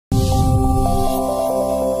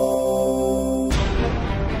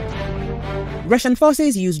Russian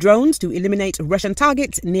forces use drones to eliminate Russian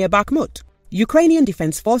targets near Bakhmut. Ukrainian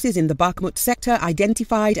defense forces in the Bakhmut sector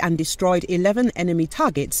identified and destroyed 11 enemy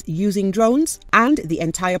targets using drones, and the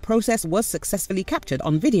entire process was successfully captured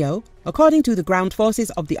on video, according to the ground forces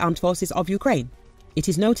of the Armed Forces of Ukraine. It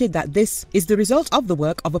is noted that this is the result of the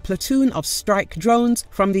work of a platoon of strike drones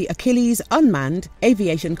from the ACHILLES unmanned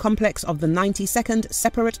aviation complex of the 92nd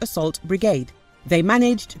Separate Assault Brigade. They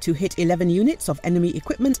managed to hit 11 units of enemy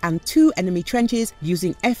equipment and 2 enemy trenches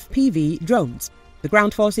using FPV drones. The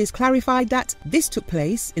ground forces clarified that this took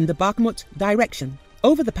place in the Bakhmut direction.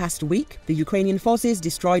 Over the past week, the Ukrainian forces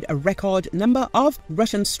destroyed a record number of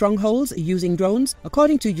Russian strongholds using drones,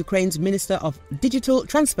 according to Ukraine's Minister of Digital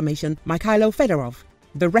Transformation, Mykhailo Fedorov.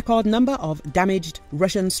 The record number of damaged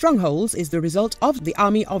Russian strongholds is the result of the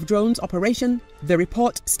Army of Drones operation, the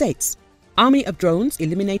report states. Army of Drones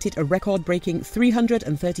eliminated a record-breaking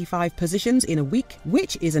 335 positions in a week,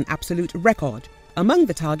 which is an absolute record. Among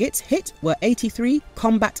the targets hit were 83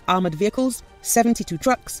 combat armored vehicles, 72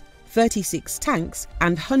 trucks, 36 tanks,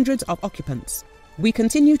 and hundreds of occupants. We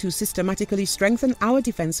continue to systematically strengthen our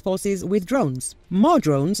defense forces with drones. More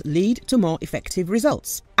drones lead to more effective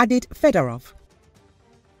results, added Fedorov.